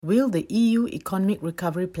Will the EU economic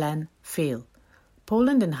recovery plan fail?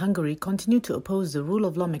 Poland and Hungary continue to oppose the rule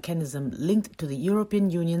of law mechanism linked to the European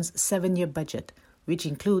Union's 7-year budget, which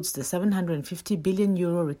includes the €750 billion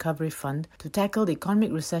recovery fund to tackle the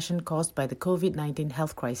economic recession caused by the COVID-19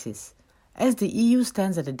 health crisis. As the EU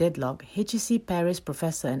stands at a deadlock, HEC Paris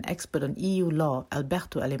professor and expert on EU law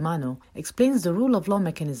Alberto Alemanno explains the rule of law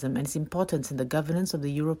mechanism and its importance in the governance of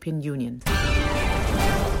the European Union.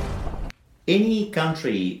 Any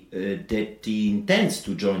country that intends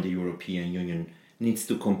to join the European Union needs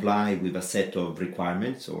to comply with a set of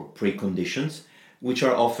requirements or preconditions, which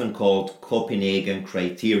are often called Copenhagen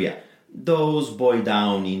criteria. Those boil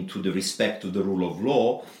down into the respect to the rule of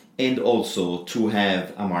law and also to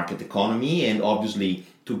have a market economy and obviously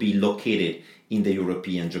to be located in the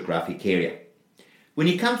European geographic area. When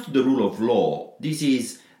it comes to the rule of law, this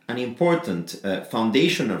is an important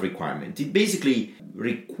foundational requirement. It basically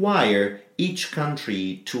requires each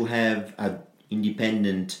country to have an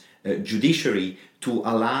independent judiciary to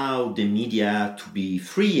allow the media to be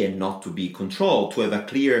free and not to be controlled, to have a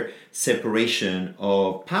clear separation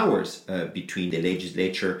of powers between the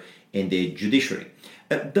legislature and the judiciary.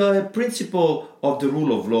 The principle of the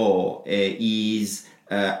rule of law is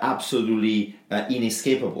absolutely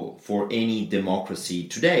inescapable for any democracy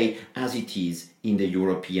today, as it is in the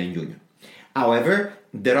European Union. However,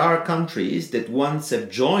 there are countries that once have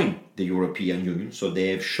joined the European Union, so they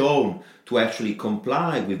have shown to actually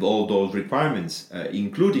comply with all those requirements,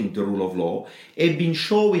 including the rule of law, have been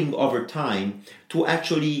showing over time to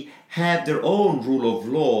actually have their own rule of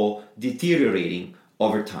law deteriorating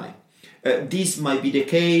over time. This might be the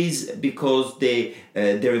case because there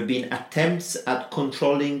have been attempts at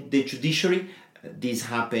controlling the judiciary. This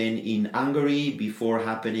happened in Hungary before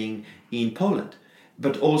happening in Poland,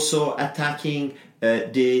 but also attacking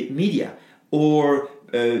the media or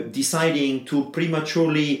deciding to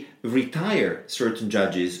prematurely retire certain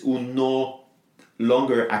judges who no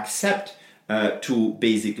longer accept to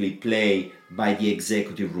basically play by the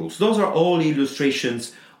executive rules. Those are all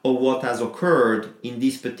illustrations of what has occurred in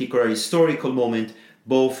this particular historical moment,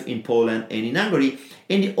 both in Poland and in Hungary,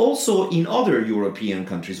 and also in other European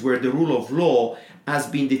countries where the rule of law has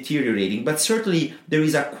been deteriorating. But certainly there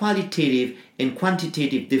is a qualitative and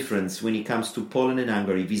quantitative difference when it comes to Poland and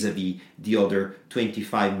Hungary vis-à-vis the other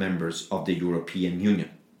 25 members of the European Union.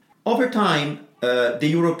 Over time, the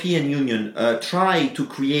European Union tried to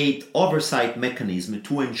create oversight mechanism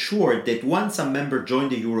to ensure that once a member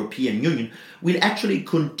joined the European Union, will actually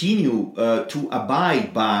continue to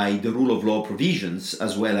abide by the rule of law provisions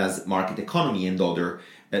as well as market economy and other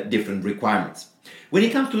different requirements. When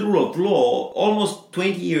it comes to the rule of law, almost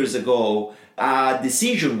 20 years ago, a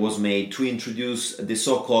decision was made to introduce the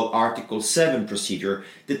so-called Article 7 procedure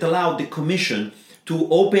that allowed the Commission to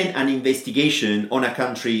open an investigation on a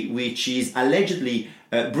country which is allegedly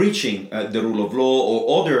breaching the rule of law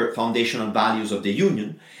or other foundational values of the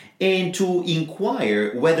Union, and to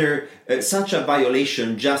inquire whether such a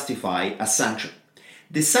violation justify a sanction.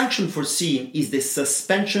 The sanction foreseen is the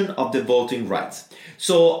suspension of the voting rights.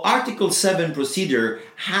 So Article 7 procedure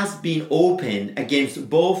has been opened against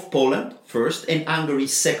both Poland first and Hungary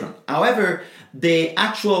second. However, the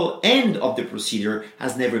actual end of the procedure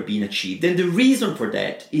has never been achieved. And the reason for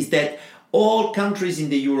that is that all countries in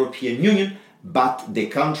the European Union, but the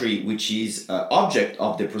country which is object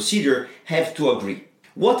of the procedure, have to agree.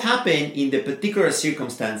 What happened in the particular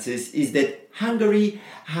circumstances is that Hungary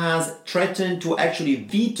has threatened to actually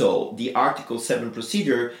veto the Article 7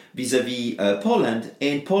 procedure vis-à-vis Poland,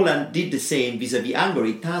 and Poland did the same vis-à-vis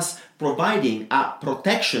Hungary, thus providing a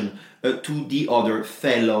protection to the other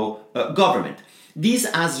fellow government. This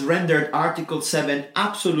has rendered Article 7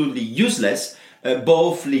 absolutely useless,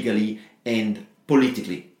 both legally and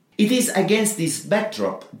politically. It is against this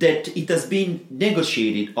backdrop that it has been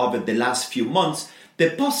negotiated over the last few months the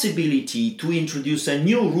possibility to introduce a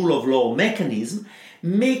new rule of law mechanism,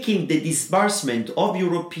 making the disbursement of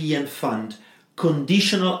European funds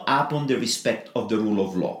conditional upon the respect of the rule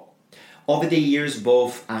of law. Over the years,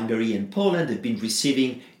 both Hungary and Poland have been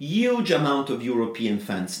receiving huge amount of European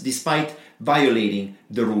funds despite violating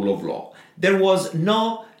the rule of law. There was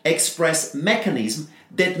no express mechanism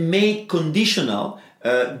that made conditional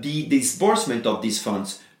the disbursement of these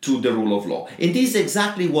funds to the rule of law. And this is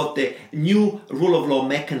exactly what the new rule of law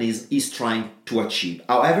mechanism is trying to achieve.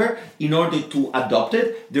 However, in order to adopt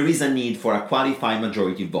it, there is a need for a qualified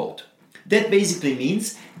majority vote. That basically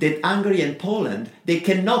means that Hungary and Poland, they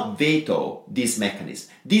cannot veto this mechanism.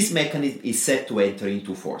 This mechanism is set to enter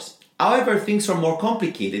into force. However, things are more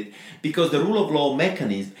complicated because the rule of law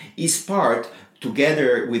mechanism is part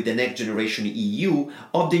together with the Next Generation EU,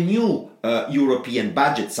 of the new European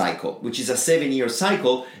budget cycle, which is a 7-year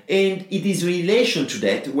cycle, and it is in relation to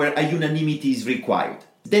that where a unanimity is required.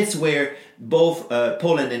 That's where both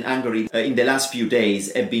Poland and Hungary in the last few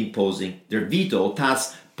days have been posing their veto,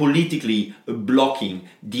 thus politically blocking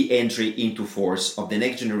the entry into force of the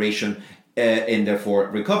Next Generation and therefore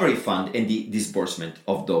Recovery Fund and the disbursement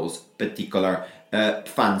of those particular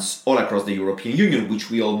funds all across the European Union, which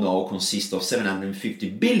we all know consist of 750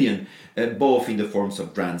 billion, both in the forms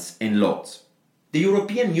of grants and loans. The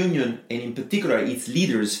European Union, and in particular its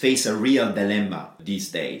leaders, face a real dilemma these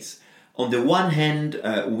days. On the one hand,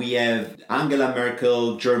 we have Angela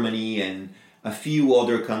Merkel, Germany, and a few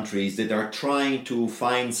other countries that are trying to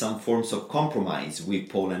find some forms of compromise with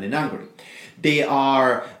Poland and Hungary. They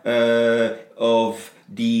are of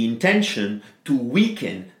the intention to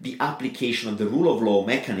weaken the application of the rule of law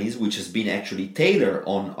mechanism, which has been actually tailored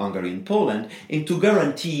on Hungary and Poland, and to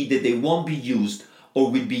guarantee that they won't be used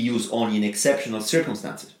or will be used only in exceptional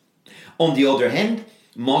circumstances. On the other hand,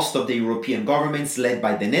 most of the European governments, led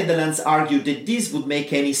by the Netherlands, argued that this would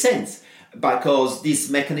make any sense because this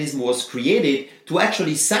mechanism was created to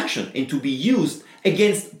actually sanction and to be used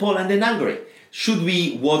against Poland and Hungary. Should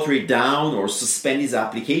we water it down or suspend its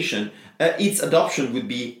application, its adoption would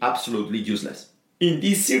be absolutely useless. In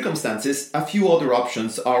these circumstances, a few other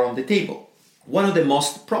options are on the table. One of the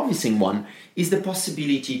most promising one is the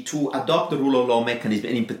possibility to adopt the rule of law mechanism,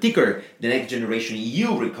 and in particular the Next Generation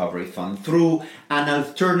EU Recovery Fund, through an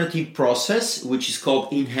alternative process which is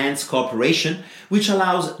called enhanced cooperation, which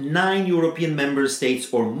allows 9 European member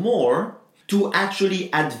states or more to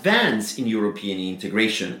actually advance in European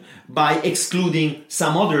integration by excluding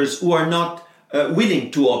some others who are not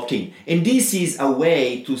willing to opt in. And this is a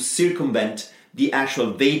way to circumvent the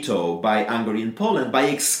actual veto by Hungary and Poland by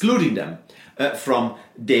excluding them from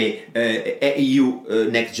the EU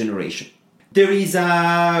Next Generation. There is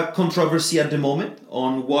a controversy at the moment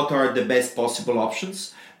on what are the best possible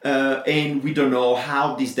options, and we don't know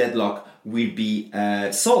how this deadlock will be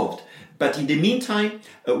solved. But in the meantime,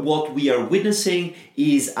 what we are witnessing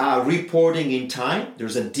is a reporting in time.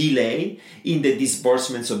 There's a delay in the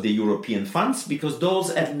disbursements of the European funds because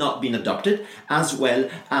those have not been adopted, as well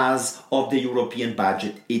as of the European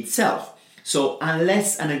budget itself. So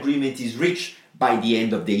unless an agreement is reached by the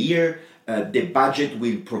end of the year, the budget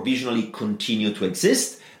will provisionally continue to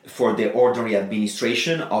exist for the ordinary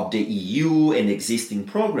administration of the EU and existing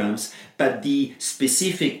programs, but the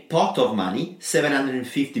specific pot of money,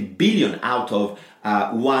 750 billion out of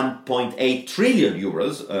 1.8 trillion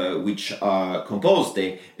euros, which compose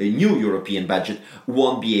the new European budget,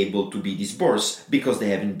 won't be able to be disbursed because they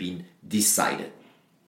haven't been decided.